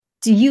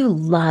Do you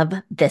love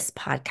this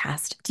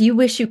podcast? Do you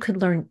wish you could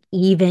learn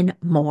even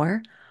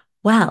more?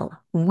 Well,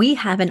 we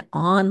have an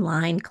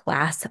online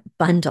class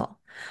bundle.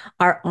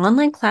 Our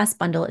online class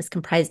bundle is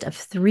comprised of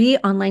 3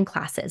 online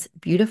classes: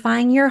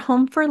 beautifying your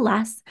home for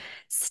less,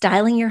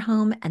 styling your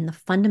home, and the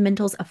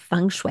fundamentals of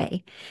feng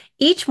shui.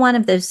 Each one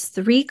of those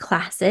 3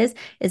 classes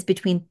is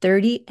between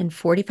 30 and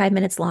 45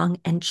 minutes long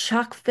and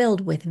chock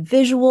filled with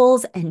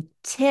visuals and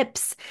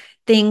tips,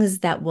 things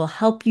that will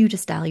help you to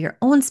style your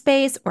own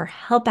space or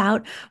help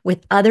out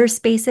with other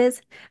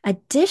spaces.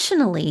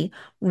 Additionally,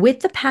 with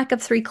the pack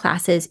of 3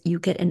 classes, you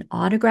get an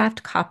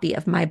autographed copy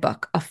of my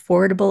book,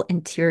 Affordable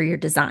Interior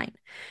Design.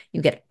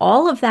 You get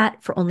all of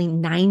that for only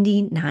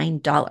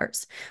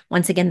 $99.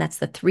 Once again, that's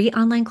the 3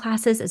 online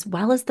classes as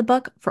well as the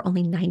book for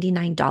only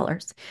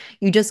 $99.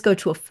 You just go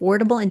to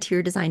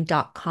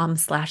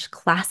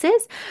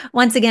affordableinteriordesign.com/classes.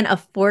 Once again,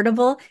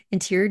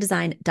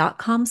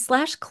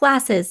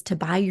 affordableinteriordesign.com/classes to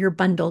buy your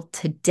bundle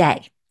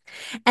today.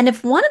 And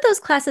if one of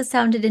those classes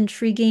sounded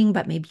intriguing,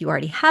 but maybe you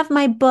already have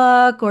my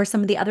book or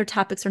some of the other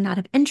topics are not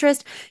of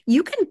interest,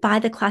 you can buy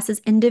the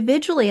classes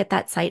individually at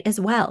that site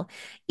as well.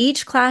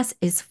 Each class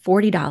is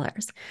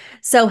 $40.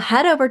 So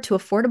head over to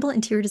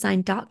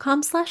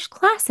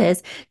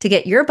affordableinteriordesign.com/classes to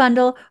get your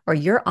bundle or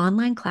your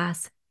online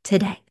class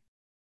today.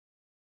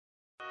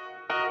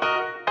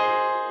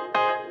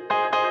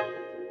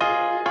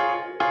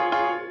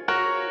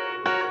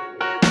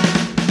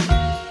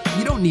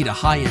 You don't need a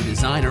high-end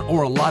designer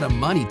or a lot of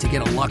money to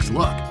get a luxe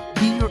look.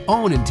 Be your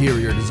own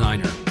interior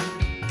designer.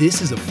 This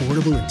is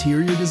Affordable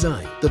Interior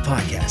Design, the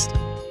podcast.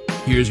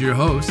 Here's your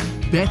host,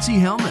 Betsy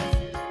Helmuth.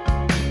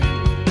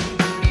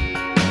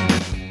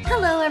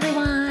 Hello,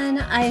 everyone.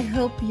 I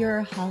hope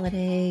your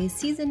holiday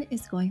season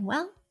is going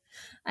well.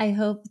 I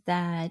hope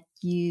that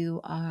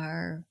you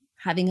are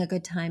having a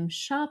good time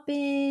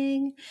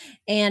shopping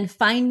and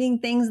finding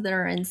things that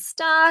are in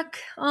stock.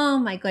 Oh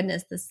my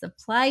goodness, the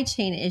supply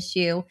chain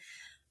issue.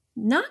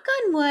 Knock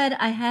on wood,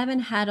 I haven't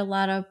had a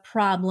lot of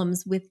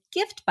problems with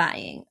gift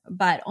buying,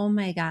 but oh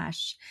my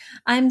gosh,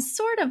 I'm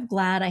sort of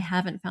glad I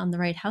haven't found the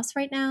right house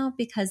right now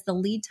because the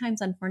lead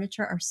times on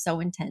furniture are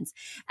so intense.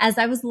 As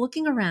I was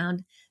looking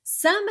around,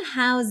 some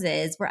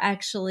houses were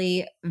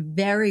actually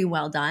very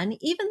well done,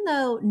 even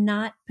though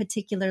not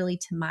particularly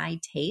to my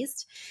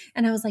taste.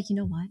 And I was like, you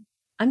know what?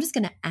 I'm just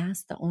going to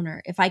ask the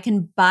owner if I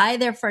can buy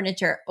their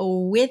furniture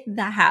with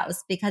the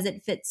house because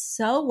it fits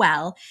so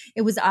well.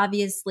 It was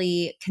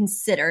obviously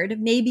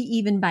considered, maybe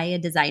even by a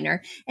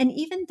designer. And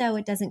even though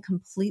it doesn't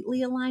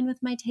completely align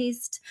with my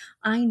taste,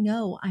 I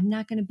know I'm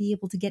not going to be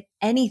able to get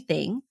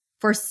anything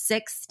for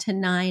 6 to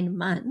 9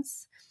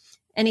 months,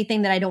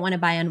 anything that I don't want to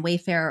buy on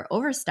Wayfair or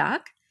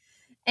Overstock.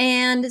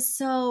 And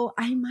so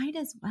I might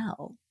as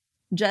well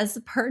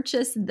just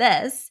purchase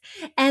this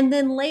and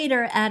then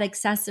later add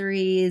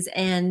accessories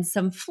and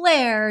some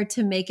flair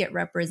to make it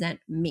represent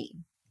me.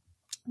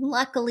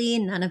 Luckily,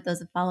 none of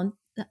those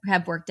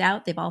have worked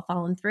out. They've all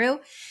fallen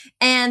through.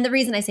 And the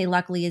reason I say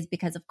luckily is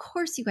because, of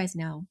course, you guys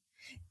know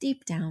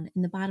deep down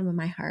in the bottom of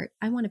my heart,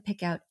 I want to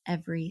pick out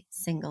every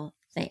single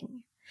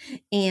thing.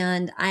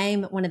 And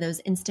I'm one of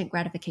those instant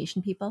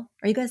gratification people.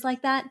 Are you guys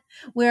like that?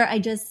 Where I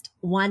just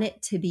want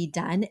it to be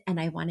done and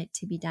I want it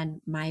to be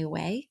done my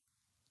way,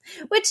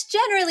 which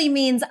generally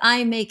means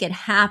I make it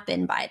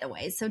happen, by the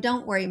way. So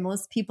don't worry.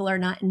 Most people are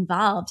not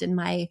involved in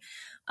my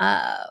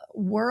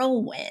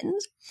whirlwind.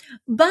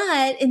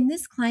 But in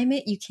this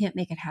climate, you can't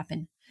make it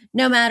happen.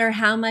 No matter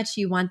how much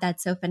you want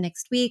that sofa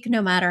next week,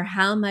 no matter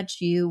how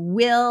much you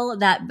will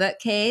that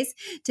bookcase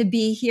to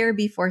be here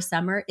before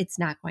summer, it's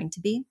not going to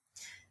be.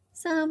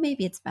 So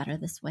maybe it's better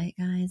this way,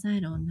 guys.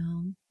 I don't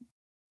know.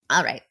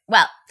 All right.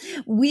 Well,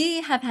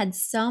 we have had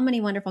so many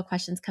wonderful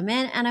questions come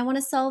in, and I want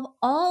to solve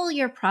all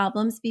your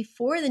problems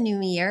before the new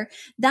year.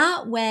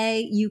 That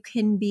way, you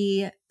can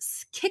be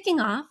kicking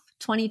off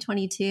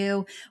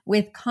 2022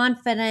 with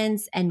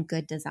confidence and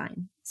good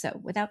design. So,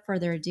 without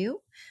further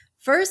ado,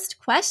 first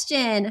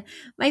question.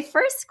 My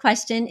first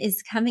question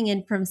is coming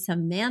in from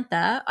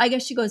Samantha. I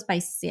guess she goes by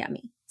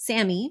Sammy,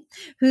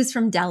 who's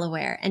from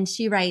Delaware. And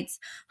she writes,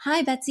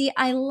 "Hi, Betsy.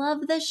 I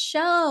love the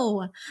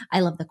show. I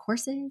love the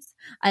courses.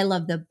 I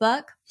love the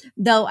book,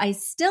 though I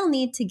still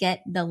need to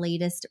get the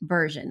latest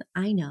version.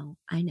 I know.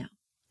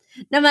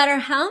 No matter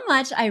how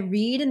much I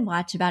read and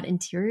watch about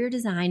interior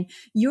design,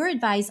 your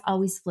advice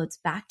always floats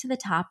back to the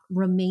top,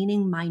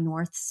 remaining my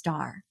North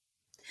Star.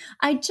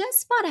 I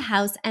just bought a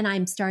house and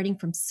I'm starting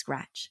from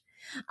scratch.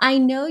 I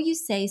know you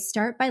say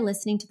start by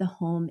listening to the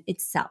home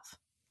itself.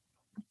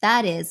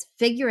 That is,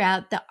 figure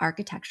out the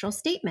architectural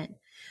statement.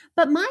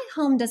 But my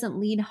home doesn't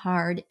lead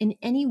hard in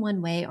any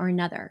one way or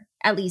another.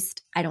 At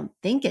least, I don't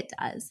think it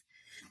does.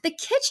 The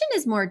kitchen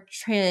is more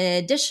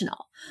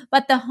traditional,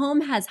 but the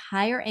home has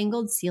higher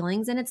angled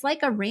ceilings and it's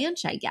like a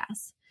ranch, I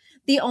guess.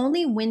 The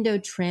only window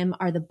trim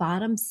are the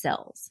bottom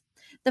sills.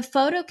 The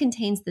photo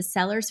contains the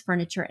seller's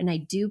furniture and I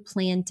do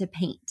plan to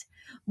paint.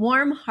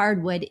 Warm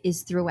hardwood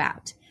is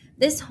throughout.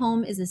 This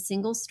home is a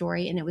single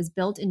story and it was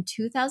built in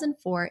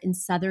 2004 in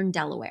southern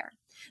Delaware.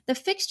 The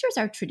fixtures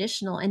are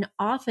traditional and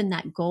often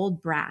that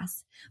gold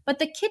brass, but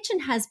the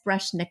kitchen has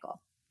brushed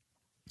nickel.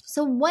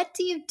 So what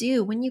do you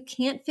do when you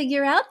can't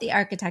figure out the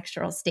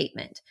architectural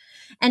statement?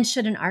 And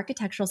should an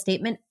architectural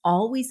statement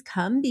always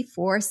come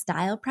before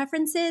style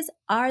preferences?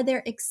 Are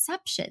there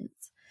exceptions?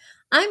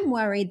 I'm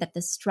worried that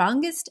the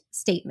strongest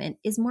statement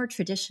is more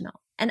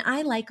traditional, and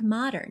I like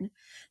modern,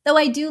 though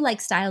I do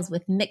like styles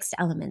with mixed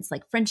elements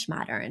like French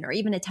modern or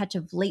even a touch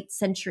of late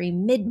century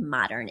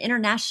mid-modern,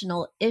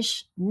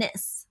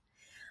 international-ishness.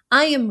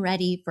 I am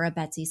ready for a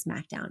Betsy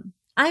Smackdown.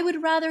 I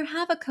would rather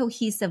have a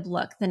cohesive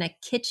look than a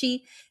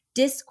kitschy,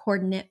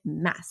 discordant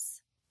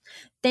mess.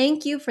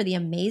 Thank you for the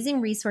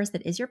amazing resource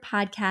that is your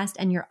podcast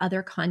and your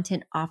other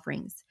content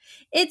offerings.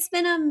 It's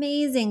been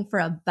amazing for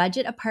a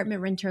budget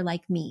apartment renter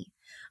like me.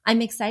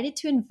 I'm excited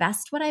to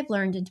invest what I've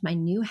learned into my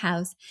new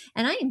house,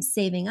 and I am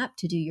saving up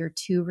to do your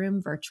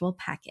 2-room virtual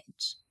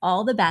package.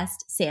 All the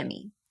best,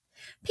 Sammy.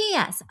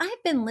 P.S.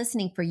 I've been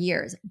listening for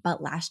years,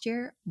 but last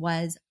year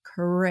was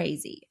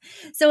crazy.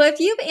 So if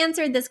you've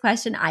answered this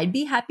question, I'd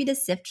be happy to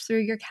sift through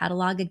your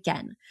catalog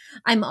again.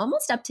 I'm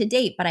almost up to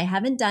date, but I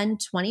haven't done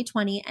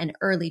 2020 and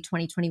early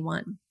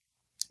 2021.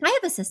 I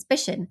have a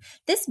suspicion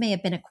this may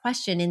have been a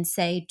question in,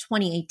 say,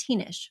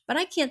 2018-ish, but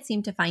I can't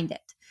seem to find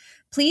it.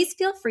 Please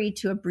feel free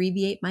to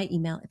abbreviate my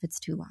email if it's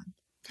too long.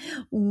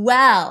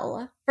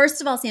 Well, first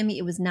of all, Sammy,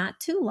 it was not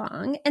too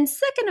long. And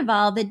second of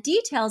all, the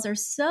details are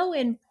so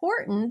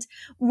important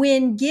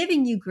when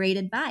giving you great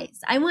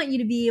advice. I want you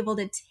to be able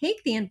to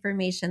take the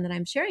information that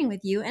I'm sharing with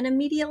you and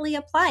immediately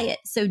apply it.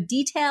 So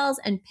details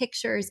and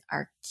pictures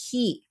are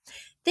key.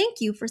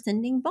 Thank you for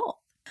sending both.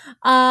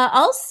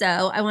 Also,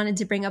 I wanted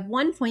to bring up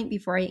one point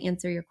before I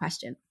answer your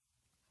question.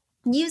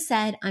 You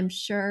said, I'm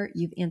sure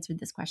you've answered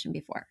this question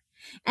before.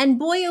 And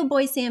boy, oh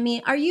boy,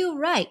 Sammy, are you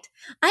right?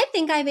 I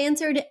think I've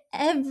answered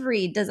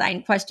every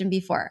design question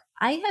before.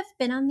 I have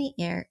been on the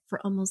air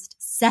for almost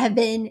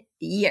 7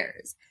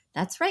 years.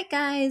 That's right,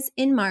 guys.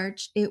 In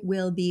March, it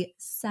will be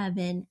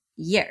 7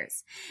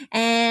 years.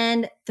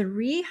 And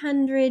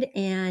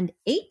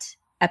 308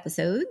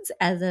 episodes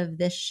as of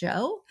this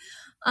show,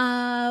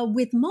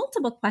 with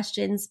multiple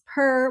questions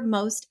per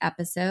most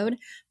episode,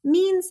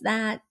 means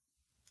that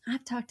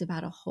I've talked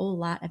about a whole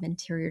lot of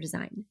interior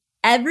design.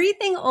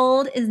 Everything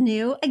old is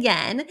new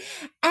again.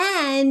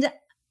 And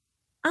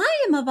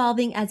I am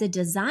evolving as a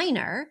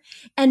designer,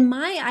 and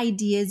my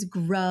ideas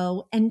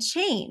grow and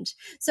change.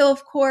 So,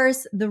 of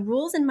course, the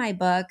rules in my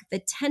book, the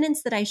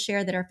tenets that I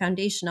share that are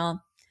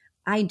foundational,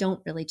 I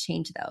don't really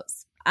change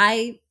those.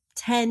 I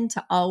tend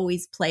to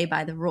always play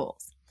by the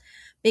rules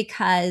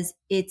because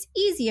it's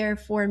easier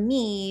for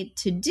me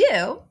to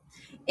do.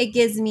 It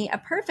gives me a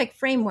perfect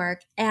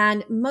framework,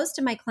 and most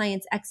of my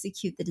clients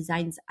execute the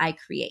designs I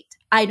create.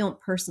 I don't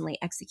personally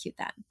execute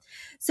them.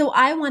 So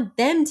I want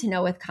them to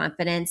know with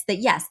confidence that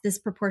yes, this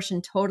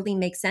proportion totally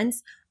makes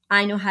sense.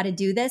 I know how to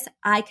do this.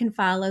 I can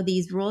follow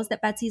these rules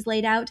that Betsy's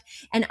laid out,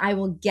 and I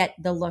will get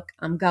the look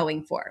I'm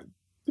going for.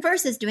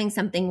 Versus doing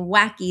something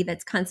wacky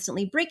that's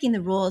constantly breaking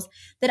the rules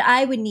that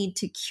I would need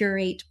to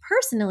curate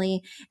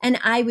personally, and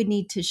I would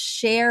need to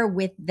share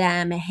with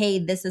them, hey,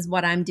 this is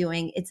what I'm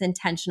doing. It's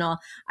intentional.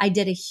 I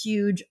did a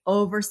huge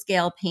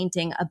overscale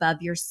painting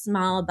above your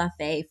small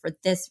buffet for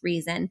this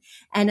reason,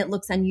 and it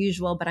looks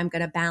unusual, but I'm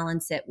going to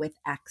balance it with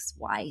X,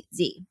 Y,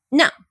 Z.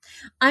 No,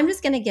 I'm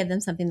just going to give them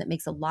something that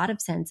makes a lot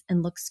of sense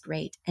and looks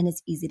great and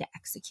is easy to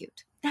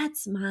execute.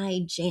 That's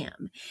my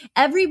jam.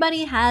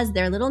 Everybody has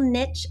their little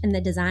niche in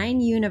the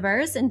design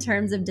universe in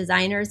terms of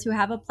designers who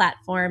have a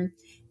platform,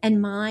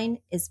 and mine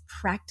is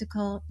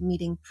practical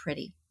meeting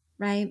pretty,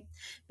 right?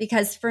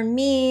 Because for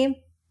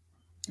me,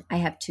 I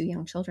have 2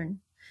 young children.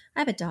 I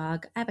have a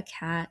dog. I have a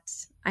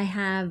cat. I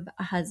have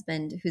a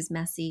husband who's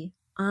messy.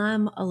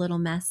 I'm a little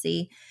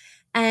messy.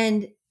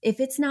 And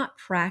if it's not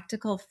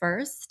practical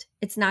first,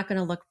 it's not going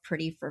to look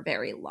pretty for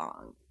very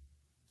long.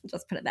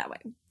 Just put it that way.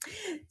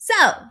 So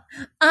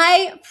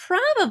I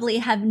probably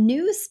have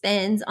new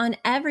spins on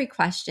every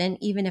question,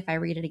 even if I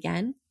read it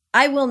again.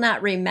 I will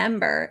not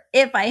remember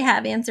if I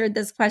have answered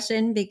this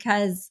question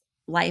because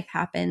life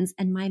happens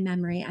and my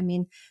memory. I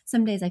mean,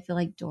 some days I feel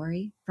like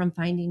Dory from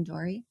Finding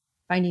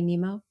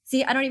Nemo.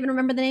 See, I don't even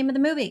remember the name of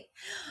the movie,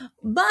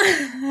 but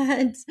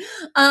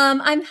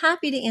I'm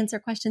happy to answer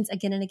questions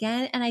again and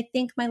again. And I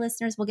think my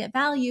listeners will get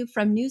value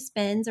from new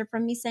spins or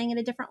from me saying it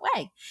a different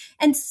way.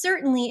 And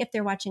certainly if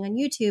they're watching on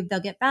YouTube, they'll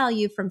get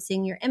value from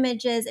seeing your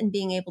images and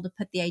being able to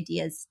put the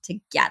ideas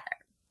together.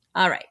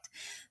 All right.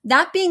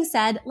 That being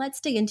said,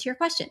 let's dig into your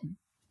question.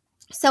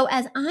 So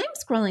as I'm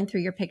scrolling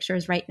through your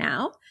pictures right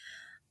now,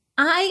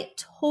 I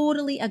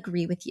totally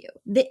agree with you.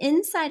 The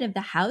inside of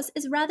the house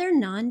is rather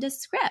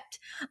nondescript.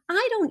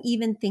 I don't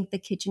even think the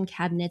kitchen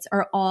cabinets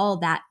are all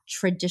that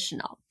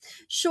traditional.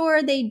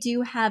 Sure, they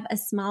do have a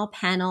small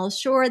panel.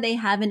 Sure, they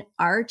have an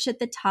arch at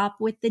the top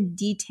with the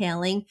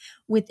detailing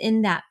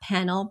within that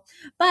panel,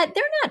 but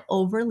they're not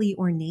overly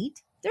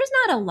ornate. There's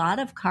not a lot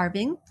of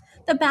carving.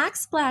 The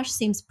backsplash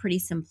seems pretty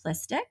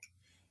simplistic.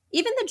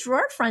 Even the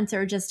drawer fronts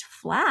are just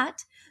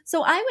flat.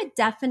 So I would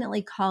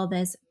definitely call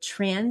this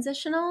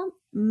transitional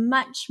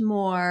much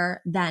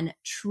more than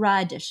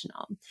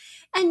traditional.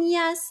 And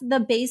yes, the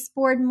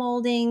baseboard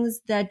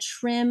moldings, the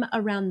trim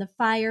around the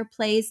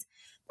fireplace,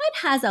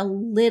 that has a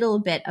little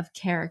bit of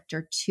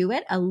character to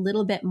it, a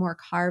little bit more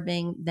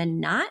carving than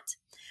not.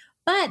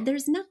 But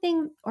there's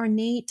nothing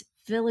ornate,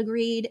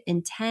 filigreed,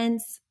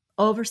 intense,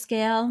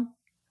 overscale.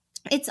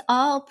 It's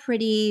all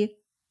pretty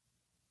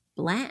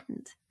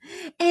bland.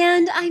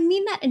 And I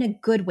mean that in a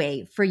good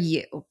way for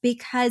you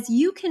because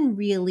you can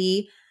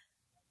really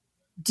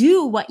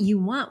do what you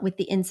want with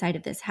the inside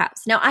of this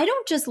house. Now, I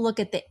don't just look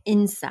at the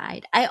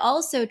inside. I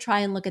also try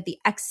and look at the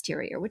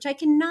exterior, which I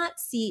cannot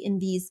see in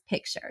these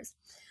pictures.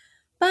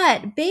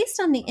 But based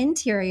on the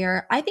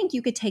interior, I think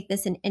you could take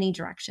this in any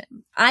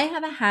direction. I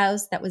have a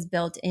house that was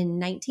built in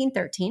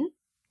 1913.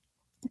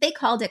 They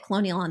called it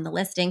colonial on the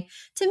listing.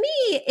 To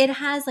me, it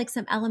has like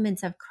some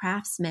elements of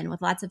craftsman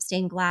with lots of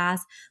stained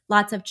glass,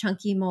 lots of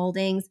chunky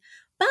moldings,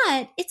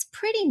 but it's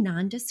pretty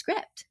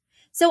nondescript.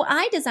 So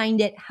I designed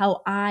it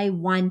how I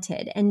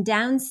wanted. And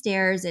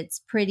downstairs,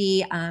 it's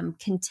pretty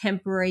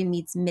contemporary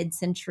meets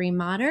mid-century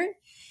modern.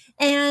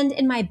 And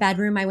in my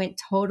bedroom, I went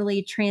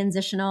totally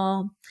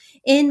transitional.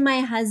 In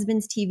my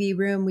husband's TV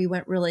room, we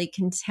went really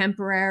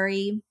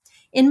contemporary.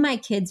 In my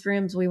kids'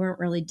 rooms, we weren't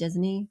really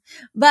Disney.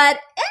 But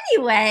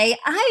anyway,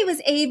 I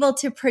was able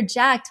to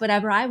project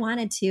whatever I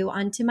wanted to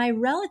onto my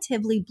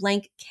relatively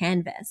blank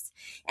canvas.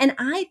 And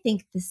I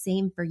think the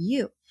same for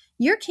you.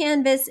 Your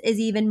canvas is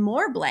even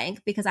more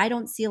blank because I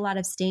don't see a lot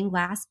of stained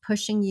glass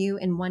pushing you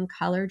in one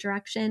color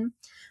direction.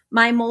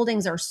 My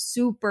moldings are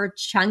super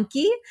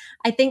chunky.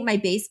 I think my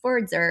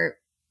baseboards are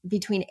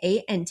between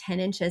 8 and 10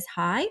 inches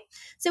high.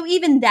 So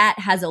even that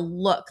has a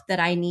look that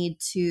I need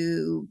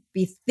to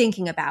be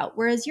thinking about,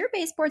 whereas your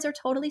baseboards are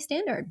totally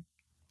standard.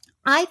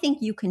 I think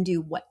you can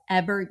do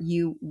whatever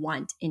you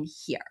want in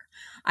here.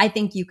 I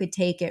think you could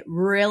take it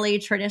really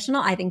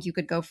traditional. I think you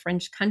could go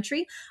French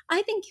country.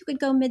 I think you could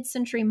go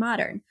mid-century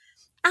modern.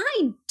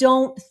 I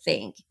don't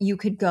think you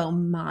could go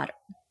modern.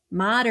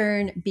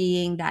 Modern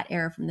being that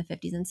era from the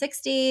 50s and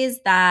 60s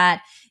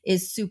that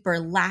is super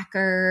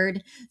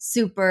lacquered,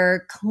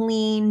 super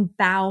clean,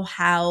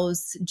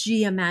 Bauhaus,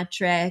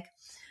 geometric,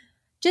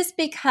 just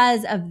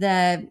because of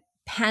the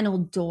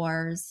paneled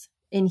doors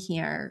in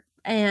here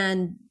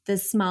and the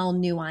small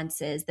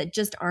nuances that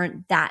just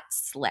aren't that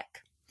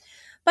slick.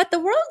 But the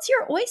world's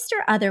your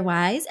oyster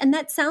otherwise, and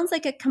that sounds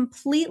like it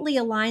completely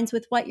aligns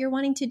with what you're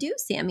wanting to do,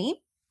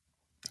 Sammy.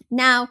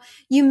 Now,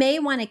 you may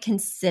want to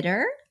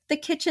consider the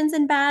kitchens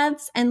and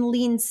baths and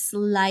lean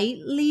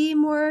slightly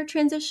more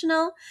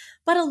transitional,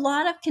 but a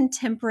lot of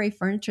contemporary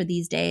furniture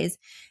these days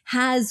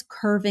has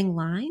curving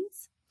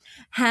lines,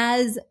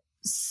 has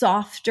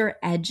softer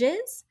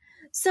edges.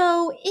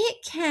 So it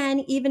can,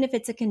 even if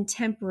it's a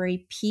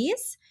contemporary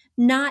piece,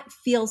 not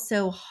feel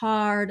so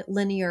hard,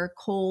 linear,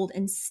 cold,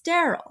 and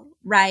sterile,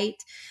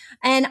 right?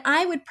 And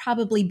I would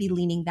probably be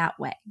leaning that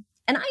way.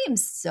 And I am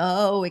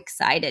so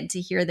excited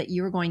to hear that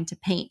you are going to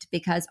paint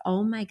because,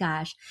 oh my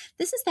gosh,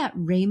 this is that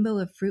rainbow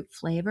of fruit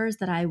flavors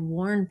that I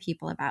warn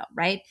people about,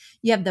 right?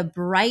 You have the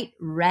bright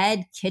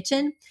red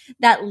kitchen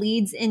that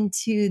leads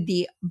into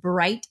the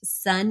bright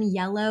sun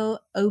yellow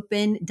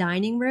open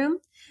dining room.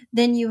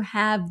 Then you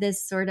have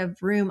this sort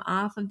of room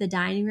off of the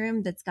dining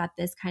room that's got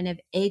this kind of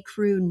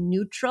ecru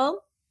neutral.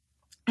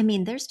 I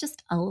mean, there's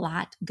just a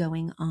lot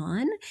going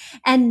on,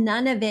 and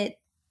none of it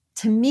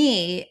to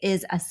me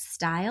is a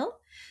style.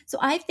 So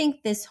I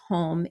think this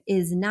home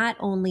is not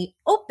only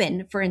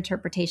open for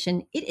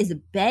interpretation, it is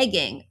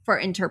begging for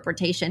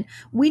interpretation.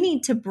 We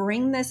need to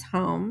bring this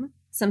home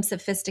some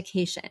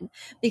sophistication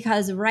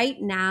because right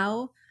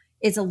now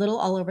it's a little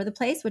all over the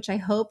place, which I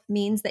hope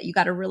means that you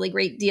got a really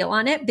great deal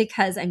on it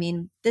because, I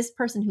mean, this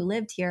person who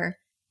lived here,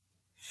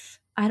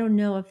 I don't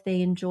know if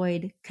they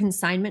enjoyed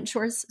consignment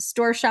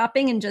store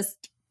shopping and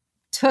just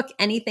took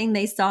anything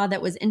they saw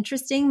that was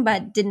interesting,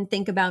 but didn't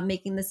think about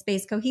making the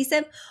space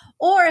cohesive,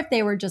 or if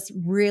they were just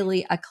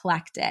really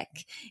eclectic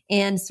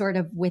and sort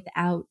of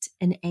without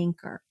an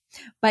anchor.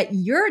 But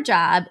your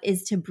job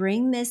is to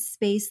bring this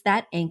space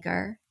that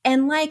anchor.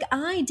 And like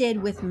I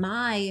did with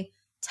my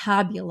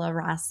tabula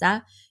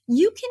rasa,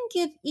 you can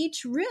give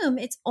each room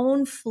its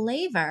own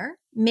flavor,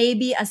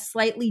 maybe a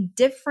slightly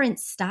different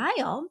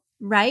style,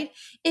 right?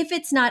 If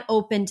it's not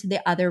open to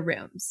the other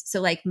rooms. So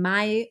like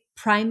my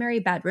primary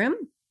bedroom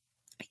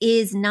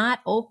is not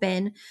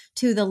open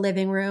to the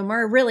living room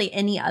or really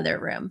any other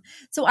room.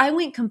 So I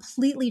went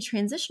completely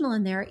transitional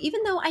in there,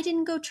 even though I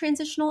didn't go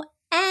transitional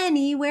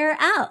anywhere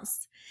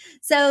else.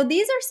 So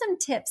these are some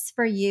tips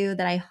for you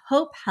that I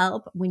hope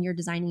help when you're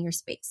designing your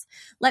space.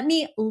 Let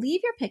me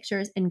leave your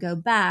pictures and go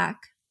back.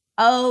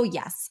 Oh,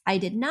 yes, I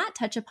did not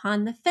touch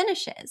upon the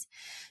finishes.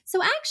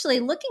 So actually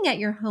looking at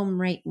your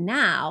home right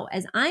now,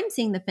 as I'm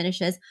seeing the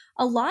finishes,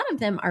 a lot of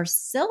them are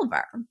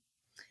silver.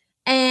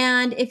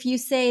 And if you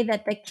say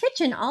that the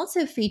kitchen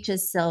also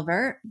features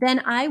silver,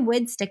 then I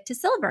would stick to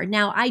silver.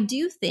 Now, I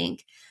do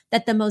think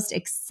that the most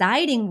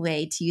exciting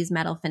way to use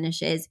metal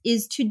finishes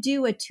is to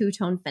do a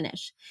two-tone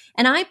finish.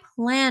 And I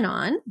plan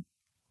on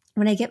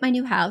when I get my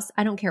new house,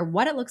 I don't care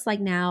what it looks like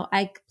now,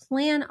 I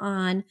plan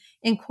on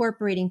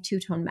incorporating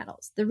two-tone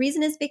metals. The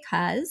reason is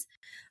because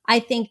I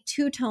think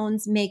two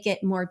tones make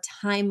it more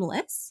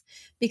timeless,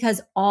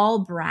 because all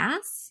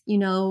brass,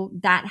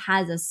 that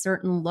has a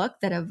certain look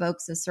that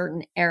evokes a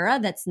certain era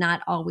that's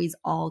not always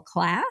all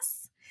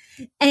class.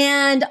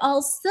 And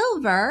all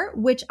silver,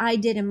 which I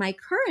did in my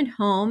current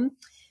home,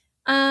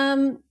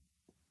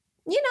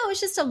 it's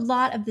just a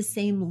lot of the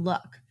same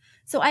look.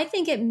 So I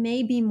think it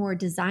may be more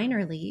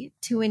designerly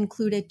to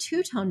include a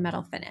two-tone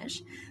metal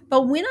finish.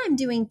 But when I'm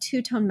doing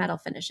two-tone metal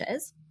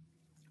finishes,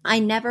 I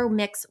never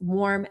mix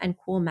warm and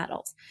cool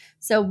metals.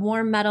 So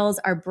warm metals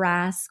are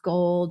brass,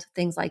 gold,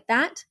 things like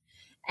that.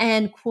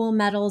 And cool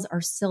metals are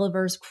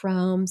silvers,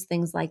 chromes,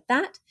 things like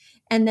that.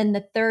 And then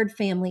the third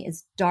family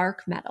is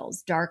dark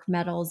metals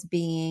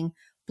being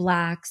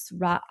blacks,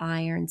 wrought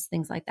irons,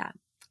 things like that.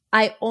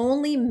 I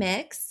only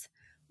mix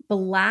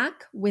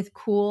black with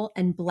cool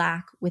and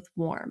black with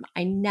warm.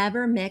 I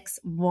never mix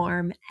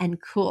warm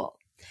and cool.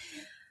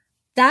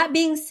 That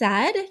being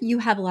said, you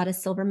have a lot of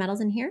silver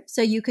metals in here,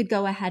 so you could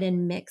go ahead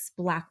and mix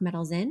black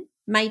metals in.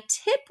 My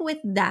tip with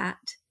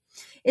that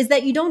is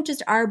that you don't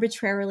just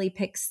arbitrarily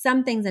pick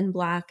some things in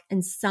black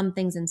and some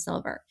things in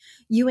silver.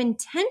 You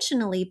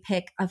intentionally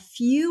pick a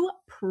few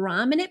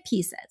prominent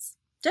pieces,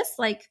 just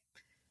like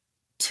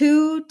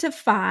 2 to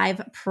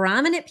 5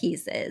 prominent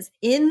pieces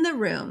in the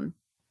room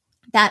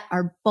that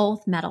are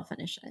both metal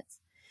finishes.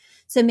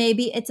 So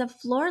maybe it's a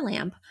floor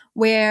lamp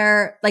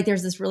where, like,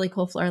 there's this really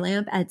cool floor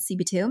lamp at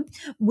CB2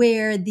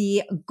 where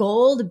the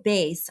gold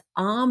base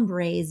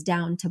ombres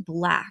down to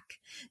black.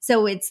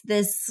 So it's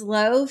this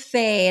slow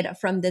fade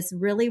from this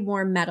really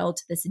warm metal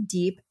to this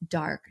deep,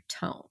 dark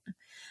tone.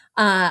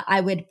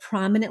 I would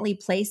prominently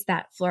place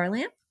that floor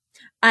lamp.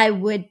 I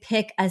would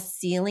pick a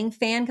ceiling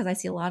fan because I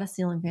see a lot of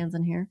ceiling fans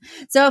in here.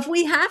 So if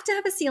we have to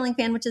have a ceiling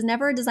fan, which is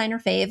never a designer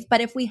fave,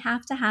 but if we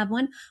have to have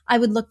one, I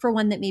would look for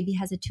one that maybe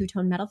has a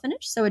two-tone metal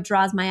finish. So it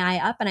draws my eye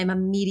up and I'm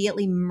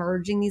immediately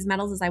merging these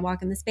metals as I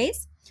walk in the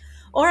space.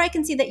 Or I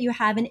can see that you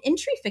have an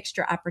entry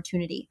fixture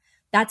opportunity.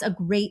 That's a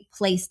great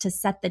place to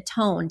set the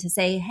tone, to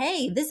say,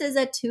 hey, this is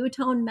a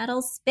two-tone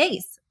metal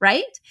space,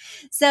 right?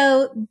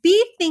 So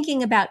be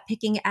thinking about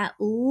picking at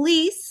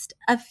least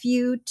a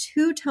few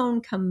two-tone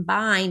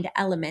combined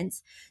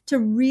elements to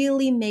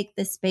really make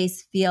the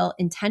space feel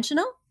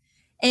intentional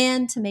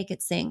and to make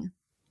it sing.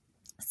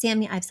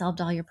 Sammy, I've solved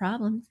all your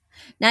problems.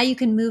 Now you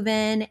can move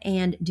in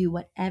and do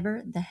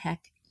whatever the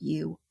heck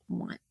you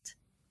want.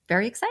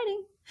 Very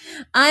exciting.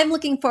 I'm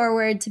looking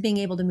forward to being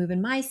able to move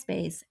in my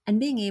space and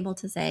being able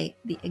to say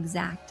the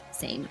exact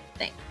same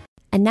thing.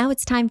 And now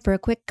it's time for a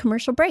quick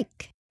commercial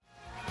break.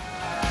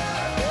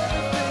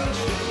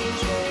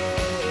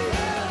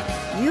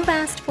 You've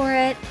asked for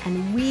it,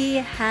 and we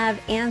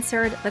have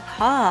answered the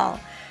call.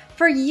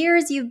 For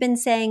years, you've been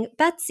saying,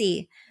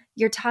 Betsy,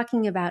 you're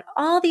talking about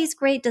all these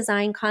great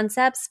design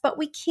concepts, but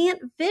we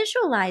can't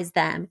visualize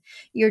them.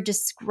 You're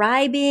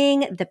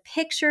describing the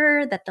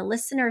picture that the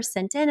listener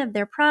sent in of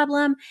their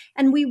problem,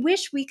 and we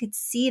wish we could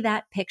see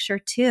that picture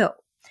too.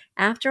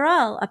 After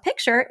all, a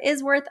picture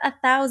is worth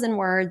 1,000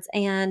 words,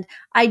 and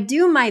I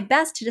do my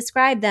best to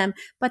describe them,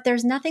 but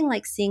there's nothing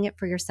like seeing it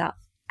for yourself.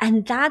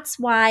 And that's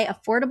why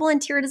Affordable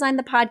Interior Design,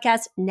 the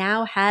podcast,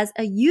 now has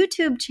a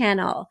YouTube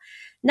channel.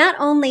 Not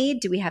only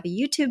do we have a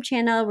YouTube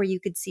channel where you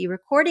could see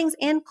recordings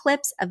and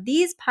clips of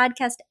these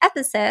podcast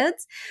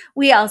episodes,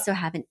 we also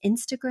have an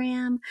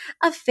Instagram,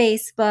 a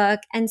Facebook,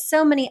 and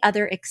so many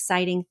other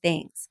exciting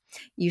things.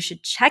 You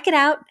should check it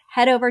out.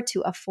 Head over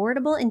to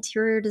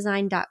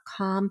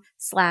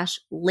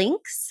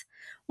affordableinteriordesign.com/links.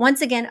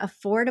 Once again,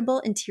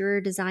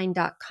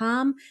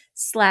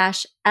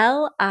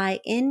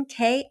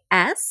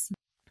 affordableinteriordesign.com/LINKS.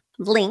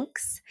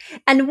 links.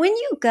 And when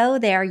you go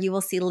there, you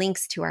will see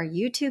links to our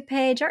YouTube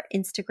page, our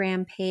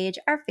Instagram page,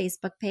 our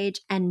Facebook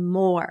page, and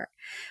more.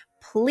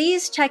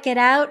 Please check it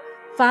out,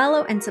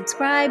 follow and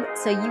subscribe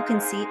so you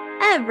can see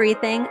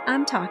everything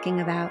I'm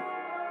talking about.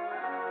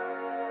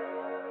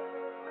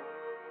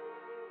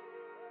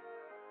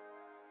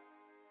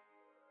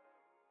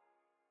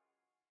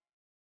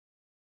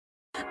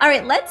 All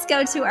right, let's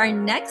go to our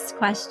next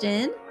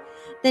question.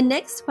 The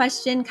next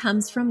question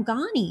comes from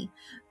Ghani.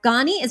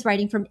 Ghani is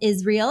writing from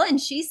Israel,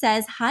 and she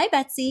says, hi,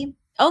 Betsy.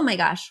 Oh my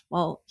gosh.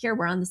 Well, here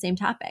we're on the same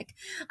topic.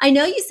 I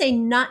know you say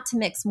not to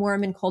mix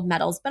warm and cold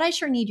metals, but I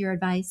sure need your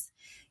advice.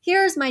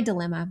 Here's my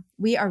dilemma.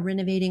 We are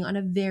renovating on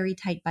a very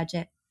tight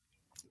budget.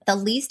 The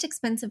least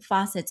expensive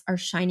faucets are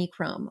shiny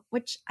chrome,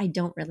 which I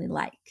don't really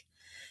like.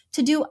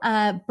 To do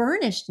a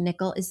burnished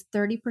nickel is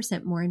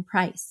 30% more in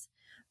price.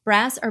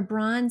 Brass or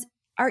bronze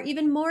are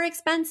even more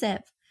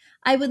expensive.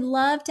 I would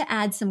love to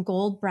add some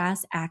gold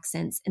brass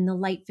accents in the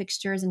light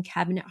fixtures and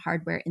cabinet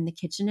hardware in the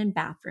kitchen and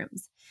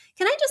bathrooms.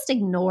 Can I just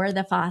ignore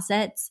the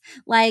faucets?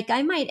 Like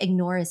I might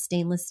ignore a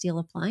stainless steel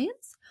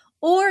appliance?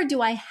 Or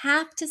do I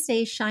have to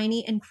say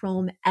shiny and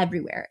chrome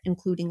everywhere,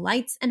 including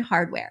lights and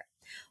hardware?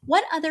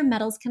 What other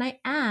metals can I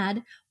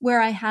add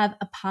where I have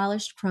a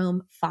polished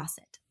chrome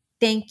faucet?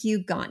 Thank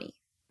you, Ghani.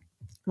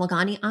 Well,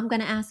 Ghani, I'm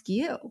going to ask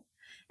you.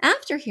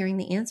 After hearing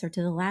the answer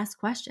to the last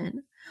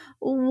question,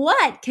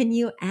 what can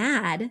you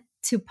add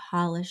to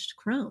polished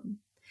chrome?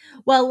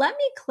 Well, let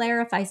me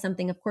clarify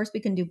something. Of course, we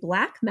can do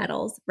black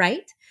metals,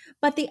 right?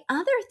 But the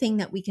other thing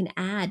that we can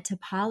add to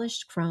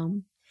polished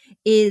chrome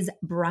is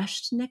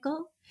brushed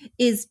nickel,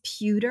 is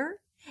pewter.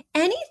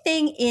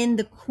 Anything in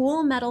the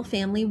cool metal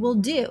family will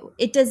do.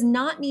 It does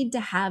not need to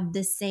have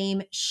the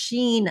same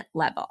sheen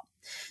level.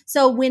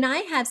 So when I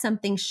have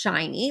something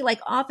shiny, like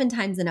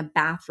oftentimes in a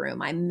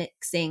bathroom, I'm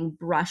mixing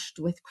brushed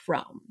with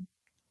chrome.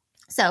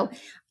 So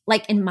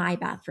like in my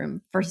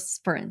bathroom,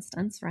 for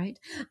instance, right?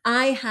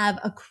 I have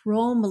a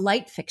chrome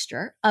light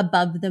fixture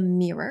above the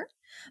mirror,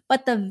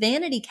 but the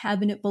vanity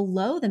cabinet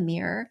below the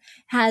mirror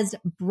has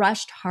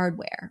brushed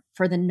hardware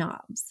for the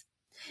knobs.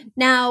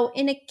 Now,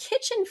 in a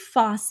kitchen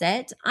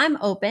faucet, I'm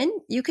open.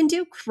 You can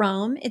do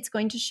chrome. It's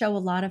going to show a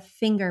lot of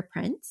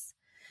fingerprints.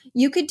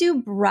 You could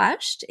do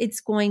brushed.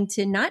 It's going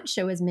to not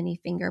show as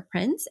many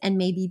fingerprints and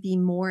maybe be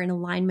more in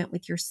alignment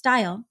with your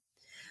style.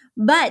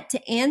 But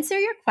to answer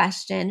your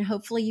question,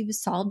 hopefully you've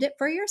solved it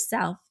for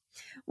yourself.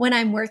 When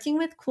I'm working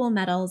with cool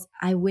metals,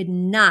 I would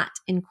not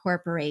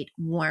incorporate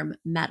warm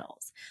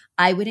metals.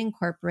 I would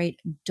incorporate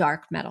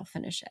dark metal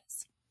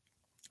finishes.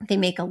 They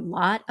make a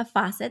lot of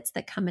faucets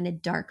that come in a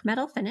dark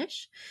metal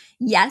finish.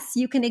 Yes,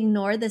 you can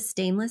ignore the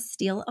stainless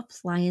steel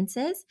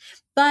appliances,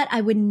 but I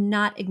would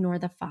not ignore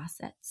the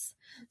faucets.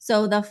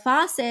 So the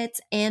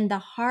faucets and the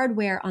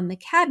hardware on the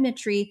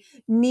cabinetry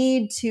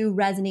need to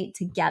resonate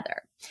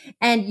together.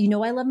 And you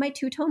know, I love my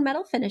two-tone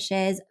metal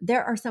finishes.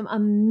 There are some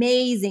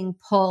amazing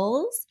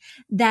pulls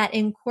that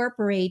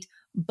incorporate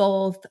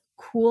both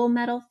cool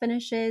metal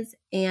finishes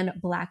and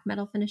black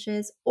metal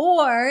finishes.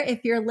 Or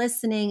if you're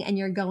listening and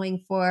you're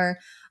going for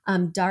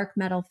dark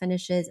metal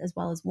finishes as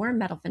well as warm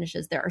metal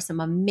finishes, there are some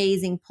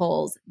amazing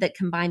pulls that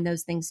combine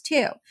those things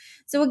too.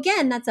 So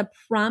again, that's a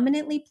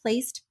prominently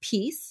placed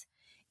piece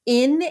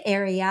in the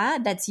area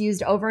that's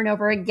used over and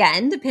over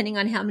again, depending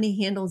on how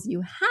many handles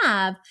you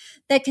have,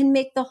 that can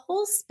make the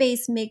whole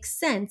space make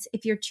sense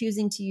if you're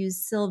choosing to use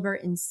silver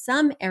in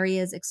some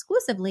areas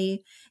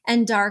exclusively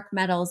and dark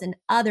metals in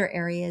other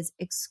areas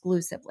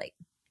exclusively.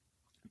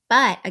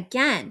 But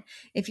again,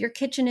 if your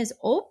kitchen is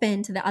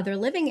open to the other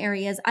living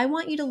areas, I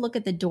want you to look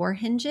at the door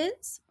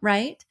hinges,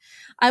 right?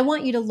 I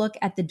want you to look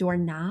at the door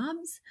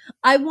knobs.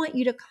 I want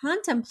you to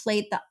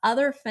contemplate the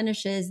other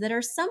finishes that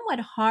are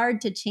somewhat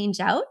hard to change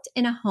out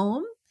in a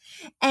home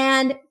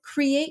and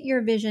create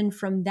your vision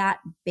from that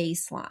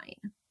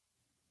baseline,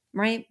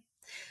 right?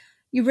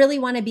 You really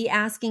want to be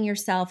asking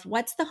yourself,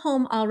 what's the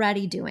home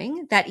already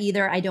doing that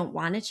either I don't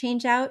want to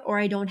change out or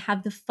I don't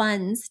have the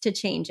funds to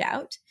change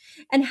out?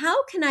 And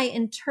how can I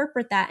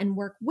interpret that and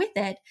work with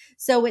it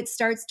so it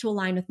starts to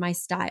align with my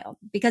style?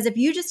 Because if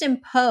you just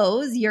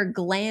impose your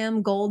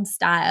glam gold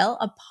style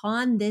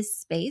upon this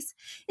space,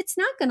 it's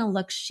not going to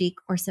look chic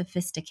or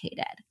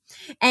sophisticated.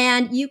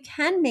 And you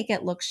can make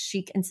it look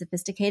chic and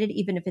sophisticated,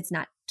 even if it's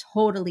not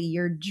totally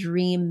your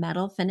dream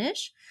metal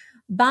finish,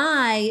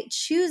 by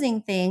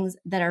choosing things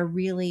that are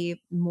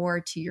really more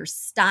to your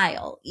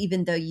style,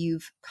 even though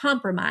you've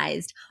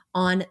compromised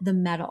on the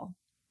metal,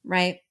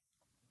 right?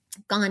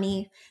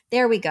 Gani,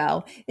 there we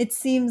go. It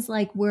seems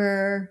like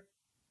I'm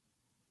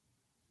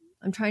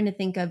trying to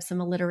think of some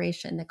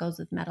alliteration that goes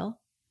with metal.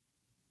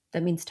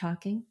 That means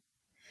talking.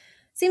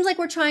 Seems like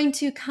we're trying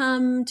to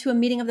come to a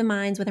meeting of the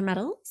minds with our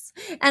metals,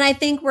 and I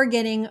think we're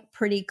getting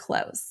pretty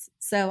close.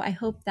 So I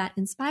hope that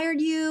inspired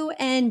you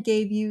and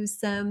gave you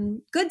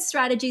some good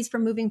strategies for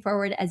moving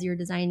forward as you're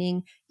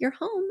designing your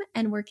home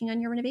and working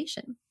on your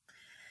renovation.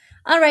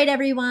 All right,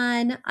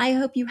 everyone. I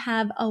hope you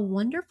have a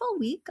wonderful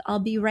week. I'll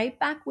be right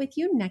back with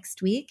you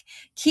next week.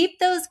 Keep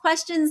those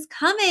questions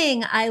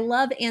coming. I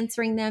love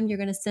answering them. You're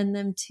going to send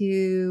them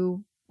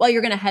to...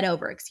 you're going to head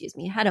over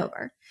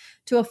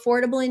to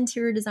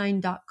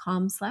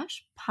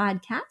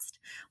affordableinteriordesign.com/podcast.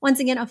 Once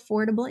again,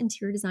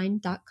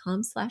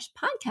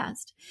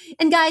 affordableinteriordesign.com/podcast.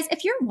 And guys,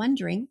 if you're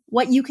wondering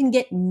what you can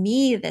get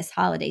me this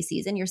holiday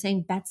season, you're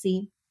saying,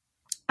 Betsy,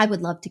 I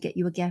would love to get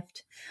you a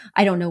gift.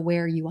 I don't know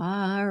where you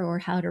are or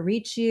how to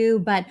reach you,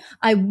 but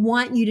I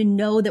want you to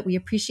know that we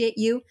appreciate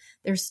you.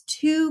 There's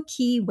 2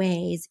 key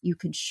ways you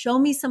could show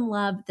me some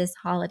love this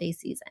holiday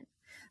season.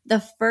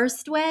 The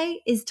first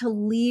way is to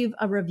leave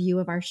a review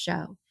of our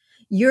show.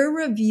 Your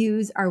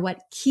reviews are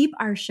what keep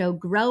our show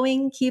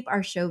growing, keep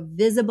our show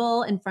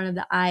visible in front of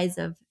the eyes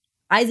and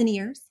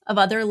ears of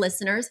other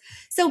listeners.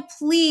 So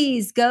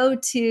please go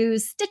to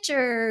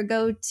Stitcher,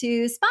 go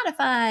to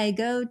Spotify,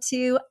 go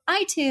to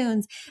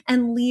iTunes,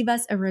 and leave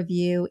us a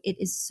review. It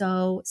is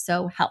so,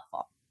 so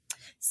helpful.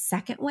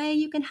 Second way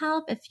you can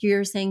help, if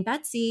you're saying,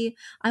 Betsy,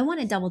 I want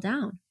to double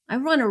down, I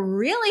want to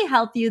really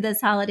help you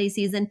this holiday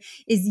season,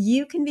 is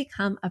you can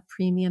become a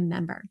premium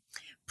member.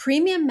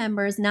 Premium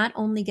members not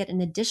only get an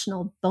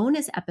additional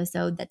bonus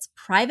episode that's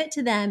private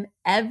to them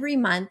every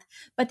month,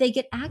 but they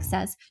get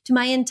access to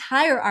my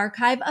entire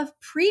archive of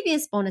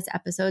previous bonus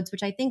episodes,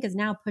 which I think is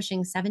now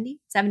pushing 70,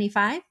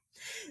 75.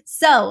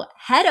 So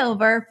head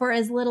over for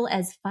as little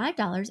as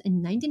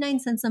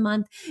 $5.99 a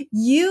month.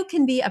 You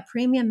can be a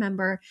premium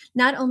member,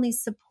 not only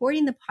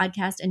supporting the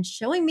podcast and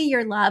showing me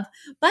your love,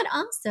 but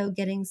also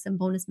getting some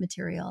bonus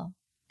material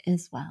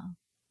as well.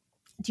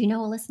 Do you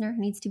know a listener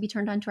who needs to be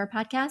turned on to our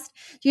podcast?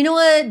 Do you know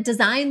a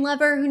design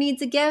lover who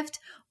needs a gift?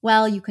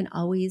 Well, you can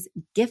always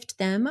gift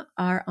them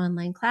our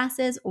online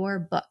classes or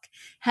book.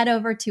 Head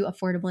over to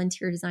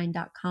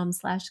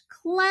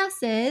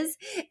affordableinteriordesign.com/classes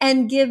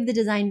and give the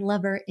design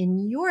lover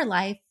in your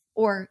life,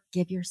 or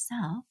give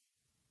yourself,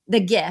 the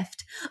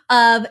gift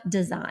of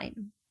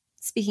design.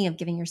 Speaking of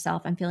giving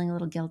yourself, I'm feeling a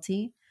little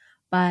guilty,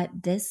 but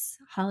this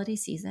holiday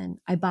season,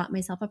 I bought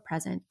myself a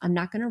present. I'm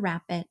not going to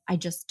wrap it. I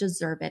just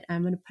deserve it.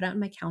 I'm going to put it on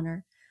my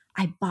counter.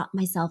 I bought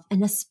myself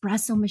an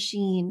espresso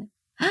machine.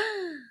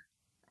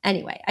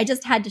 Anyway, I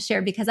just had to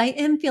share because I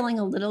am feeling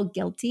a little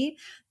guilty.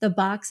 The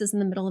box is in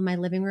the middle of my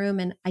living room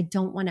and I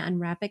don't want to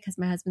unwrap it because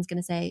my husband's going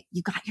to say,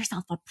 "You got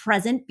yourself a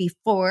present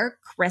before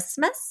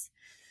Christmas?"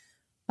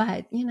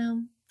 But,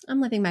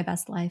 I'm living my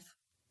best life.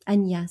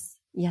 And yes,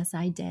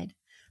 I did.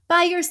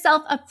 Buy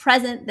yourself a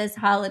present this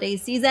holiday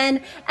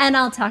season, and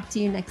I'll talk to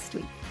you next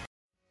week.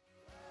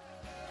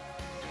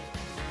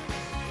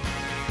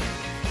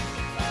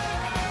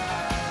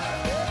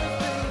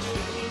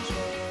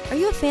 Are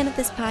you a fan of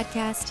this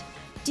podcast?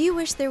 Do you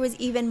wish there was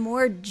even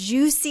more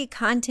juicy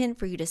content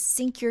for you to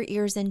sink your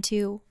ears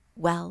into?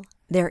 Well,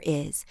 there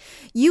is.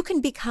 You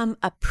can become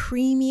a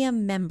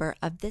premium member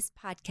of this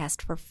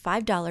podcast for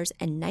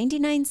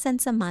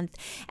 $5.99 a month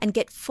and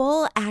get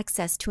full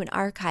access to an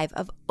archive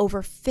of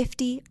over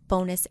 50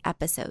 bonus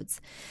episodes.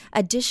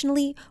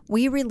 Additionally,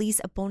 we release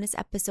a bonus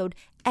episode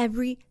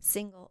every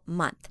single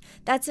month.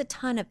 That's a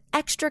ton of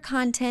extra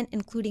content,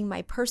 including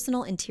my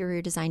personal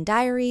interior design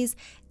diaries,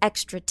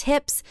 extra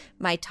tips,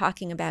 my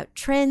talking about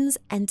trends,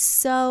 and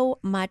so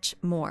much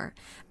more.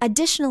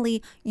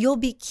 Additionally, you'll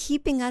be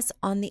keeping us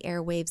on the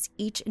airwaves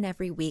each and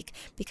every week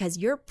because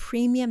your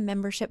premium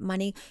membership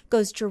money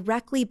goes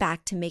directly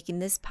back to making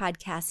this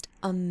podcast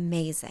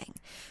amazing.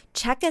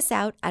 Check us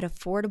out at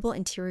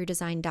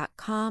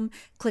affordableinteriordesign.com.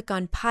 Click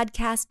on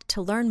podcast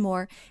to learn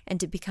more and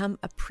to become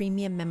a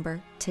premium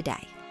member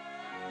today.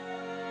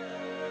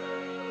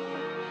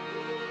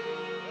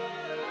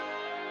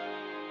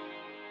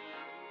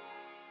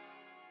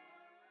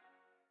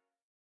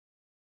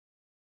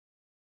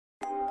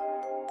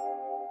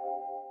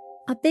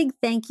 A big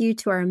thank you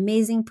to our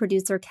amazing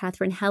producer,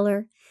 Catherine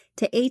Heller,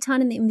 to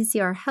Aton and the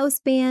MVCR House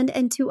Band,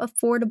 and to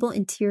Affordable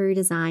Interior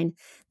Design,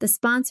 the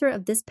sponsor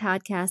of this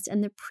podcast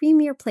and the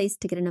premier place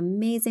to get an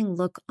amazing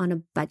look on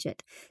a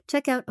budget.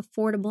 Check out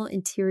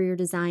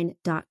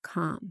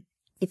affordableinteriordesign.com.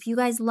 If you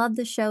guys love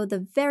the show,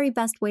 the very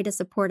best way to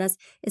support us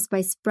is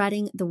by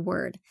spreading the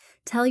word.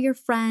 Tell your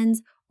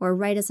friends or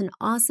write us an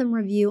awesome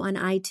review on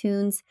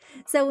iTunes.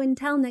 So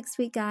until next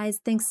week, guys,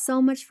 thanks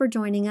so much for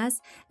joining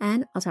us,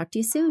 and I'll talk to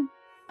you soon.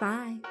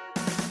 Bye.